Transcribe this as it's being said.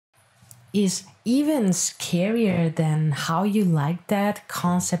is even scarier than How You Like That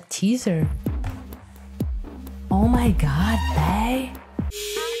concept teaser. Oh my god, bae.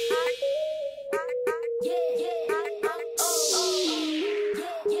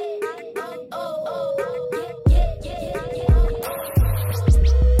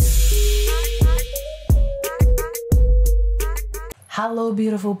 Hello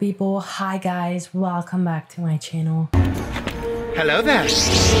beautiful people, hi guys, welcome back to my channel. Hello there.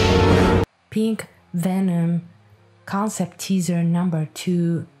 Pink Venom concept teaser number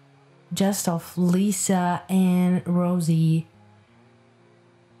 2, just of Lisa and Rosie.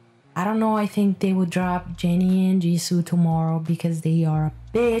 I don't know, I think they would drop Jennie and Jisoo tomorrow because they are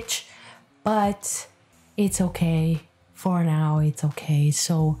a bitch, but it's okay. For now, it's okay.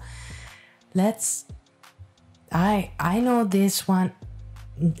 So let's... I know this one.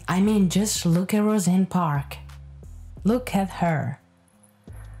 I mean, just look at Roseanne Park. Look at her.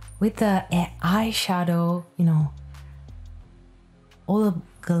 With the eyeshadow, you know, all the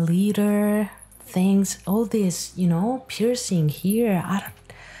glitter things, all this, you know, piercing here.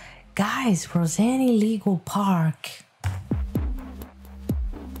 Guys, Roseanne Illegal Park.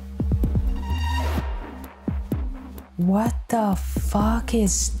 What the fuck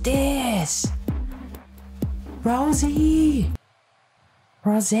is this? Rosie!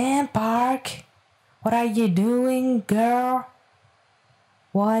 Roseanne Park! What are you doing, girl?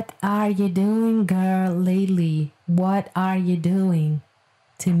 What are you doing, girl, lately? What are you doing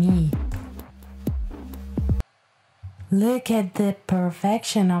to me? Look at the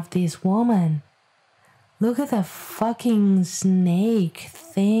perfection of this woman. Look at the fucking snake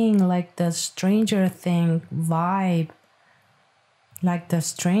thing, like the Stranger Things vibe. Like the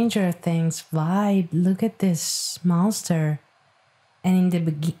Stranger Things vibe. Look at this monster, and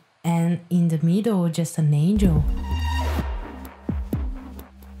in the middle, just an angel.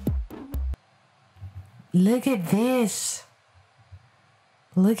 Look at this.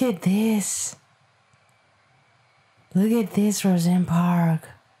 Look at this. Look at this Roseanne Park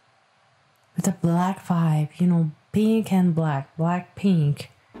with the black vibe. You know, pink and black, BLACKPINK.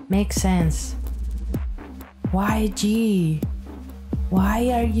 Makes sense. YG. Why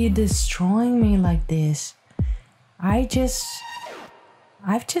are you destroying me like this? I've just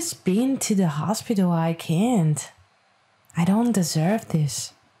been to the hospital. I can't. I don't deserve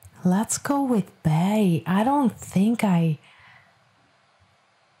this. Let's go with Bae. I don't think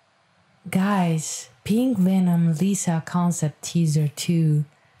Guys, Pink Venom Lisa concept teaser 2.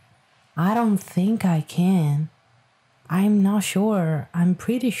 I don't think I can. I'm not sure. I'm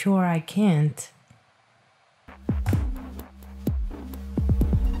pretty sure I can't.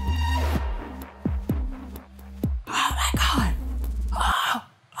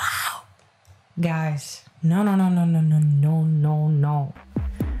 Guys, no.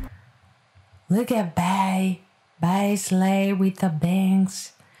 Look at Bae. Bae Slay with the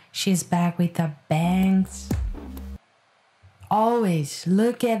bangs. She's back with the bangs. Always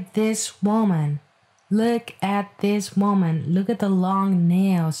look at this woman. Look at this woman. Look at the long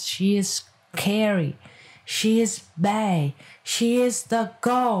nails. She is scary. She is Bae. She is the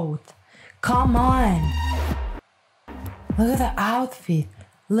GOAT. Come on. Look at the outfit.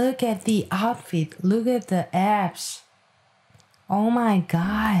 Look at the outfit. Look at the abs. Oh my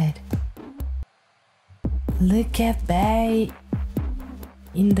god. Look at Bae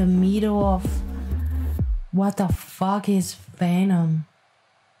in the middle of... What the fuck is Venom?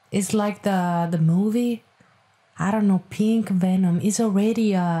 It's like the movie. I don't know. Pink Venom is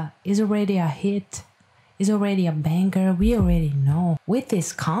already a hit. It's already a banger. We already know. With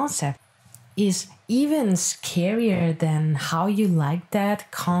this concept, is even scarier than How You Like That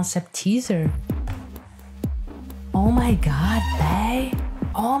concept teaser. Oh my god, Bae.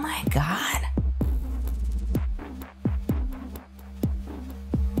 Oh my god.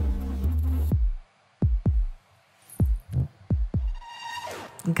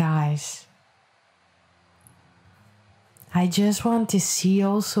 Guys, I just want to see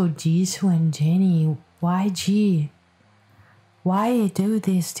also Jisoo and Jennie. YG, why you do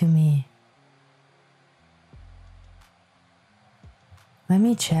this to me? Let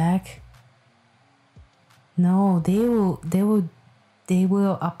me check. No, they will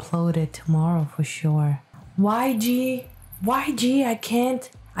upload it tomorrow for sure. YG,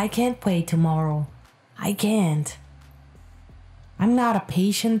 I can't wait tomorrow. I can't. I'm not a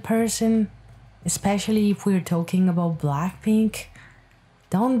patient person, especially if we're talking about BLACKPINK.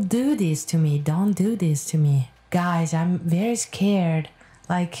 Don't do this to me. Don't do this to me. Guys, I'm very scared.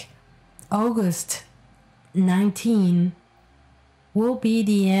 Like, August 19 will be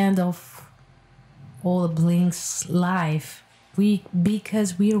the end of all Blink's life. week because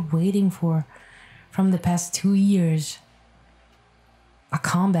we are waiting for, from the past 2 years, a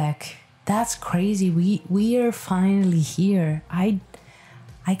comeback. That's crazy. We are finally here.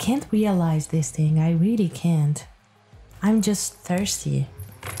 I can't realize this thing. I really can't. I'm just thirsty.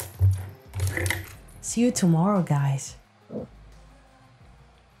 See you tomorrow, guys.